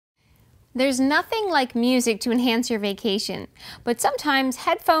There's nothing like music to enhance your vacation, but sometimes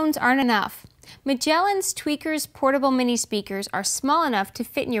headphones aren't enough. Magellan's Tweakers portable mini speakers are small enough to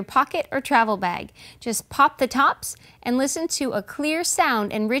fit in your pocket or travel bag. Just pop the tops and listen to a clear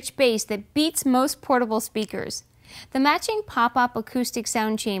sound and rich bass that beats most portable speakers. The matching pop-up acoustic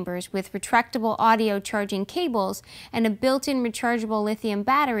sound chambers with retractable audio charging cables and a built-in rechargeable lithium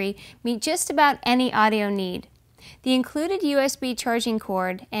battery meet just about any audio need. The included USB charging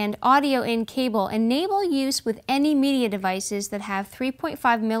cord and audio-in cable enable use with any media devices that have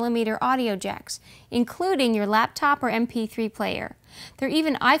 3.5mm audio jacks, including your laptop or MP3 player. They're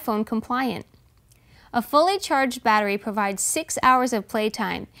even iPhone compliant. A fully charged battery provides 6 hours of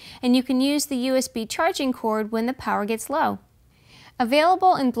playtime, and you can use the USB charging cord when the power gets low.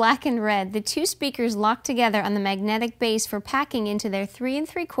 Available in black and red, the two speakers lock together on the magnetic base for packing into their 3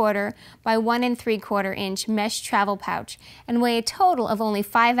 3/4 by 1 3/4 inch mesh travel pouch and weigh a total of only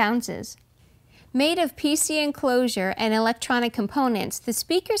 5 ounces. Made of PC enclosure and electronic components, the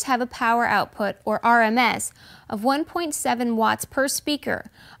speakers have a power output, or RMS, of 1.7 watts per speaker,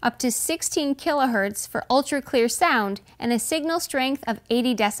 up to 16 kilohertz for ultra-clear sound, and a signal strength of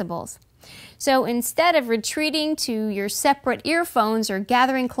 80 decibels. So instead of retreating to your separate earphones or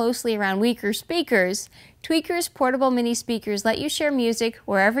gathering closely around weaker speakers, Tweakers portable mini speakers let you share music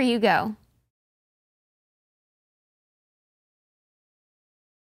wherever you go.